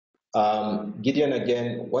Gideon,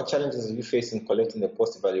 again, what challenges are you facing in collecting the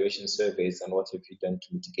post-evaluation surveys and what have you done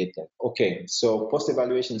to mitigate them? Okay, so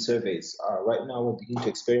post-evaluation surveys, right now we're beginning to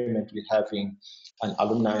experiment with having an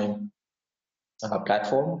alumni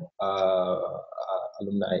platform,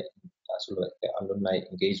 alumni, sort of like alumni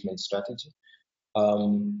engagement strategy.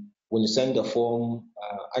 When you send a form,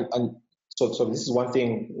 so this is one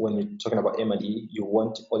thing when you're talking about M&E, you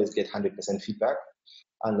want to always get 100% feedback,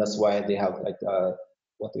 and that's why they have like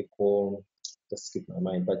what they call, just skip my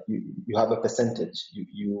mind, but you have a percentage.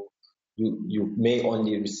 You may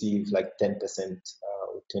only receive like 10%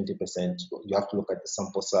 or 20%. You have to look at the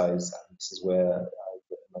sample size, and this is where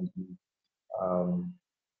the M&E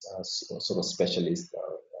sort of specialist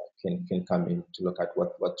can come in to look at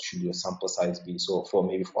what should your sample size be. So for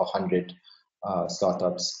maybe for 100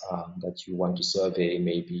 startups that you want to survey,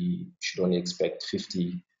 maybe you should only expect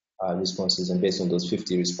 50 responses, and based on those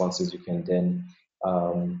 50 responses, you can then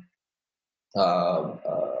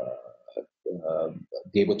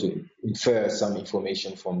be able to infer some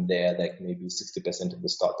information from there, like maybe 60% of the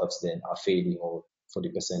startups then are failing, or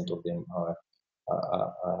 40% of them are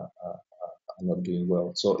not doing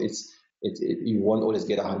well. So you won't always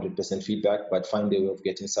get 100% feedback, but find a way of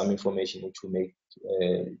getting some information which will make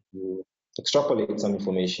you extrapolate some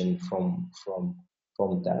information from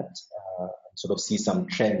that, and sort of see some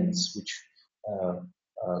trends which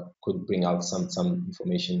could bring out some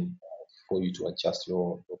information for you to adjust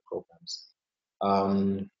your programs.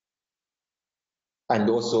 And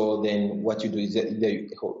also then what you do is either you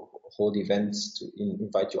hold events to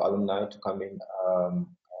invite your alumni to come in,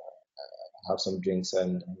 have some drinks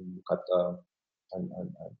and look at and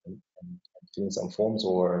fill in some forms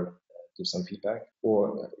or give some feedback,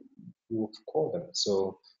 or you call them.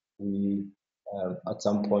 So we at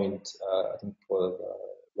some point, I think for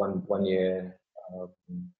one year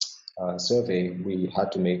survey, we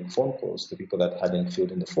had to make phone calls to people that hadn't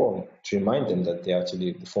filled in the form to remind them that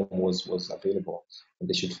the form was available and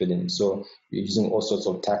they should fill in. So we're using all sorts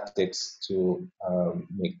of tactics to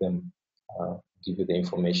make them give you the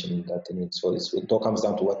information that they need. So it all comes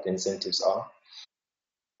down to what the incentives are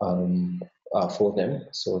for them.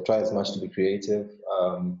 So try as much to be creative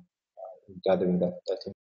in gathering that